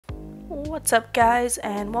What's up guys,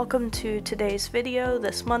 and welcome to today's video,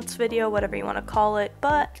 this month's video, whatever you want to call it,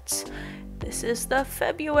 but this is the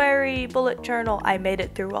February bullet journal. I made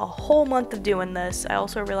it through a whole month of doing this. I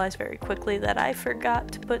also realized very quickly that I forgot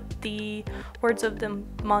to put the words of the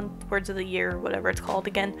month, words of the year, whatever it's called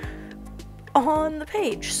again, on the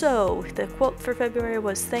page. So the quote for February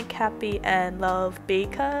was "Think happy and love,"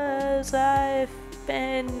 because I've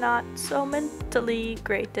been not so mentally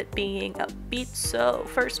great at being upbeat. So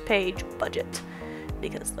first page, budget,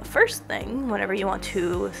 because the first thing whenever you want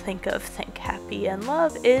to think of think happy and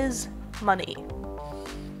love is money.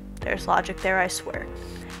 There's logic there, I swear.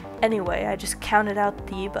 Anyway, I just counted out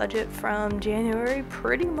the budget from January,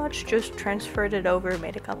 pretty much just transferred it over,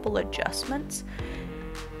 made a couple adjustments,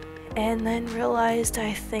 and then realized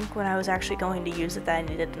I think when I was actually going to use it that I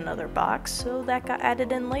needed another box, so that got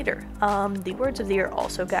added in later. The words of the year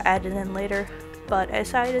also got added in later, but I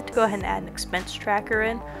decided to go ahead and add an expense tracker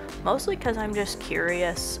in, mostly because I'm just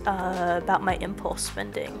curious about my impulse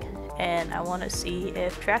spending, and I want to see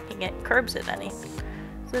if tracking it curbs it any.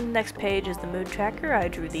 So the next page is the mood tracker. I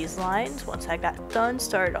drew these lines. Once I got done,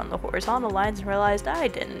 started on the horizontal lines and realized I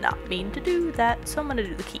did not mean to do that, so I'm going to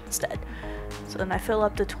do the key instead. So then I fill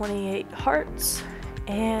up the 28 hearts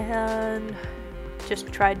and just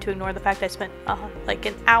tried to ignore the fact I spent like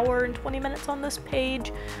an hour and 20 minutes on this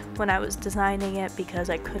page when I was designing it because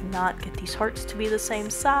I could not get these hearts to be the same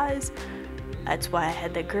size. That's why I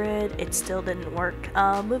had the grid. It still didn't work.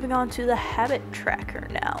 Moving on to the habit tracker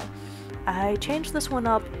now. I changed this one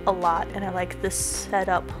up a lot and I like this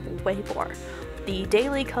setup way more. The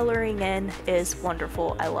daily coloring in is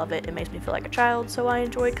wonderful. I love it. It makes me feel like a child, so I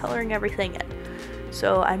enjoy coloring everything in.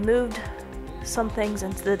 So I moved some things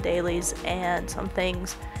into the dailies and some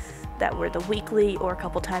things that were the weekly or a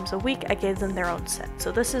couple times a week, I gave them their own set.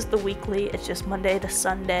 So this is the weekly. It's just Monday to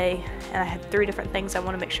Sunday, and I have 3 different things I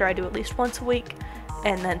want to make sure I do at least once a week,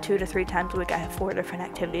 and then 2 to 3 times a week I have 4 different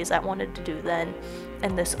activities I wanted to do then.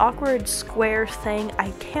 And this awkward square thing, I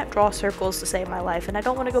can't draw circles to save my life, and I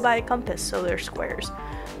don't want to go buy a compass, so they're squares.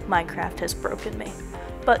 Minecraft has broken me.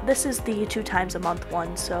 But this is the 2 times a month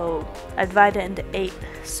one, so I divide it into 8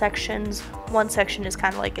 sections. One section is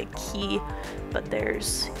kind of like a key, but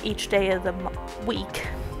there's each day of the week,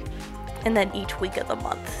 and then each week of the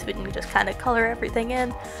month. We can just kind of color everything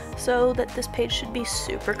in so that this page should be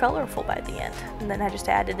super colorful by the end. And then I just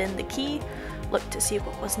added in the key, looked to see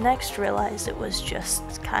what was next, realized it was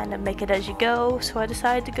just kind of make it as you go, so I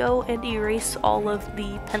decided to go and erase all of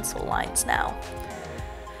the pencil lines now.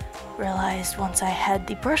 Realized once I had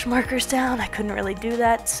the brush markers down I couldn't really do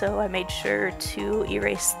that, so I made sure to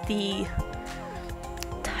erase the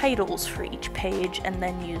titles for each page and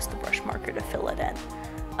then use the brush marker to fill it in.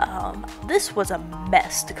 This was a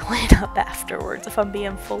mess to clean up afterwards, if I'm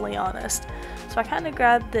being fully honest. So I kind of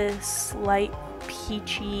grabbed this light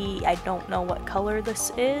peachy, I don't know what color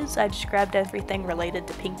this is, I just grabbed everything related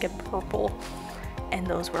to pink and purple, and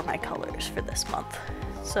those were my colors for this month.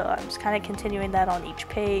 So I'm just kind of continuing that on each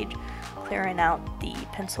page, clearing out the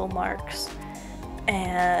pencil marks,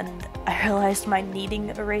 and I realized my kneading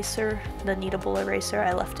eraser, the kneadable eraser,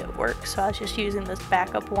 I left at work, so I was just using this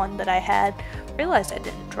backup one that I had. Realized I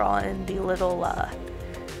didn't draw in the little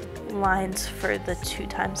lines for the 2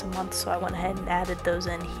 times a month, so I went ahead and added those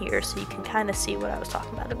in here so you can kind of see what I was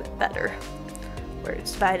talking about a bit better, where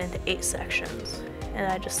it's divided into 8 sections. And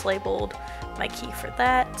I just labeled my key for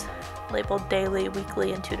that, labeled daily,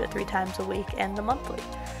 weekly, and 2 to 3 times a week, and the monthly.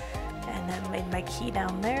 And then made my key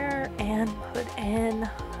down there and put in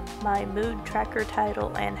my mood tracker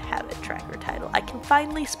title and habit tracker title. I can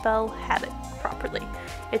finally spell habit properly.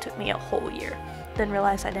 It took me a whole year. Then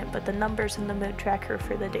realized I didn't put the numbers in the mood tracker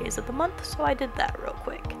for the days of the month, so I did that real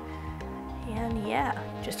quick. And yeah,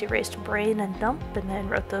 just erased brain and dump and then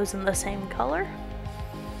wrote those in the same color.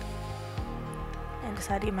 And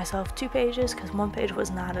decided to give myself 2 pages because 1 page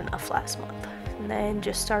was not enough last month. And then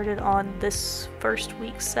just started on this first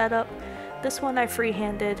week's setup. This one I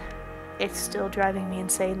freehanded. It's still driving me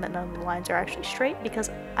insane that none of the lines are actually straight because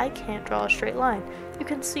I can't draw a straight line. You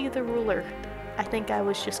can see the ruler. I think I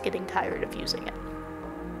was just getting tired of using it.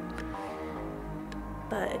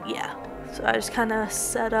 But yeah, so I just kind of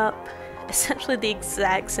set up essentially the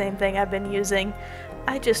exact same thing I've been using.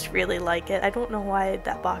 I just really like it. I don't know why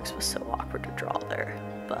that box was so awkward to draw there,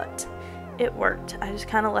 but it worked. I just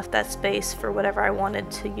kind of left that space for whatever I wanted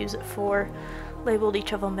to use it for. Labeled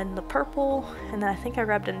each of them in the purple, and then I think I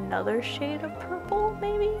grabbed another shade of purple,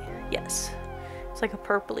 maybe? Yes. It's like a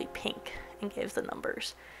purpley pink, and gave the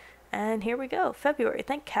numbers. And here we go. February,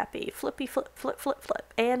 think happy, flippy flip, flip, flip,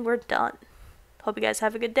 flip, and we're done. Hope you guys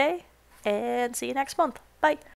have a good day, and see you next month. Bye!